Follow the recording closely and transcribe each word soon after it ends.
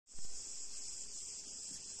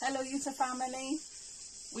Hello Jutta family.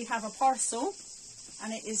 We have a parcel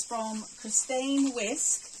and it is from Christiane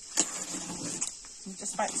Wysk. I'm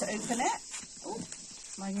just about to open it. Oh,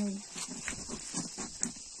 my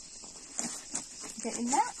get in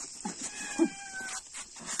there.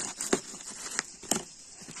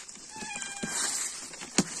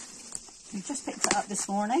 We just picked it up this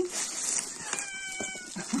morning.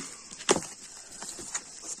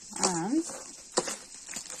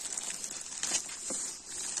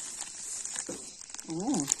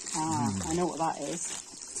 And I know what that is.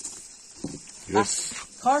 Yes.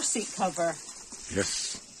 That's car seat cover.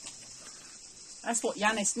 Yes. That's what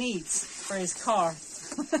Ioannis needs for his car.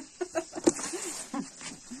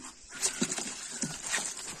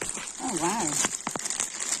 Oh wow.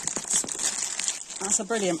 That's a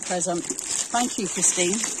brilliant present. Thank you,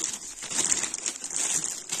 Christine.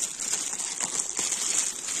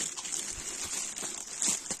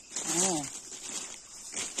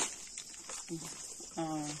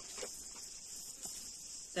 Oh,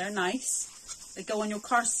 they're nice. They go on your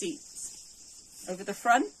car seats over the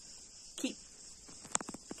front.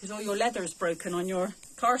 Because all your leather's broken on your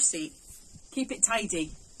car seat. Keep it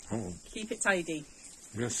tidy. Oh. Keep it tidy.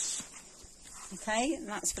 Yes. Okay, and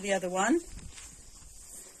that's for the other one.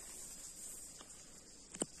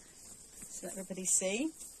 So let everybody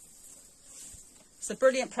see. It's a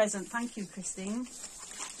brilliant present. Thank you, Christine.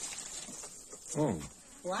 Oh.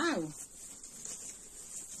 Wow.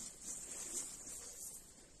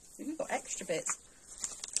 We've got extra bits.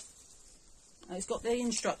 Oh, it's got the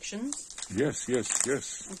instructions. Yes, yes,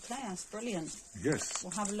 yes. Okay, that's brilliant. Yes.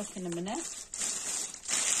 We'll have a look in a minute.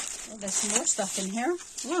 Oh, there's some more stuff in here.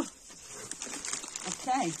 Whoa.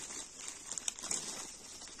 Okay.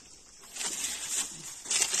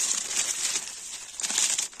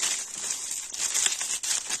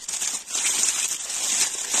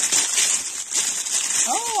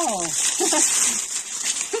 Oh.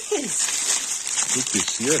 Cookies.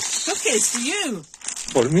 Cookies, yes. Cookies for you.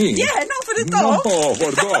 For me? Yeah, not for the dog. No,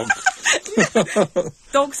 for dog.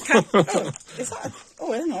 Dogs can't. Oh, is that?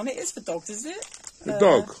 Oh, hang on. It is for dogs, is it? The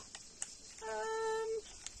dog.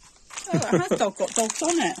 Oh, it has got dogs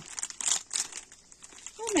on it.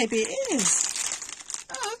 Oh, maybe it is.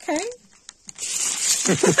 Oh, okay.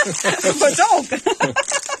 For a dog.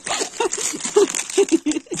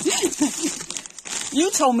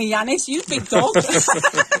 You told me, Ioannis, you big dog.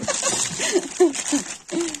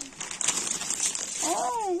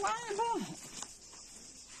 Oh, wow, look.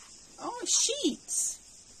 Oh, sheets.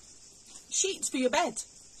 Sheets for your bed.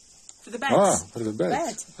 For the beds. Ah, for the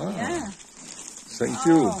bed. Ah. Yeah. Thank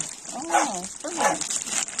you. Oh, brilliant.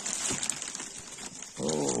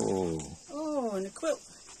 Oh. Oh, and a quilt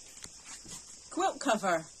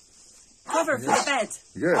cover. Cover for the bed.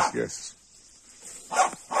 Yes, yes.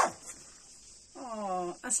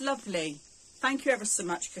 Oh, that's lovely. Thank you ever so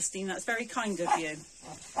much, Christine. That's very kind of you.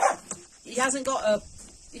 He hasn't got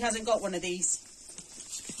one of these.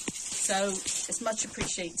 So it's much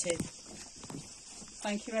appreciated.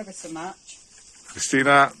 Thank you ever so much.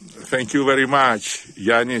 Christina, thank you very much.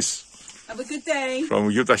 Ioannis. Have a good day. From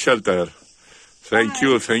Jutta Shelter. Thank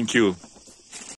you, thank you.